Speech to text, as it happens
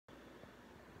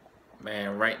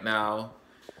Man, right now,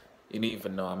 you don't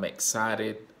even know I'm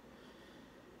excited.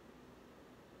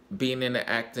 Being in the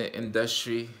acting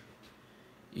industry,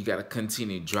 you gotta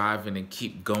continue driving and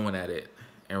keep going at it.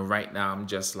 And right now, I'm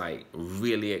just like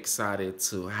really excited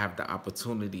to have the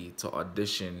opportunity to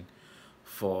audition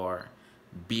for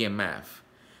BMF,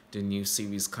 the new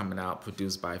series coming out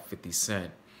produced by 50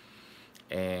 Cent.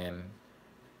 And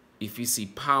if you see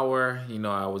Power, you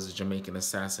know I was a Jamaican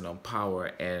assassin on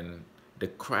Power, and the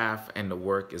craft and the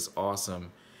work is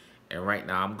awesome. And right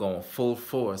now I'm going full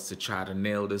force to try to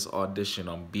nail this audition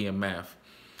on BMF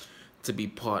to be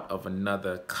part of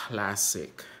another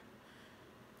classic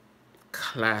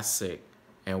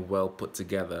and well put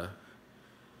together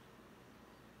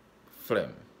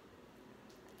film.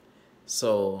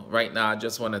 So right now I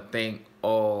just want to thank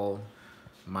all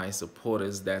my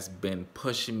supporters that's been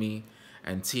pushing me.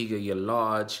 Antigua, you're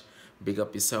large. Big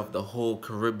up yourself, the whole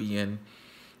Caribbean.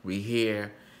 We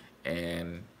here,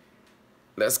 and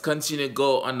let's continue to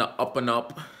go on the up and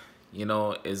up. You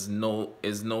know, is no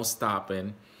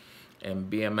stopping.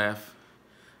 And BMF,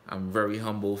 I'm very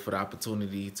humble for the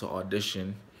opportunity to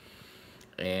audition,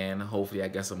 and hopefully I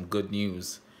get some good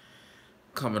news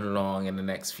coming along in the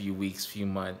next few weeks, few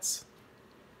months.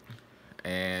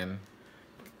 And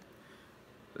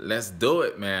let's do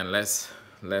it, man. Let's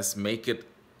make it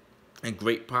a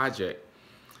great project.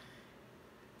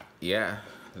 Yeah,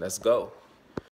 let's go.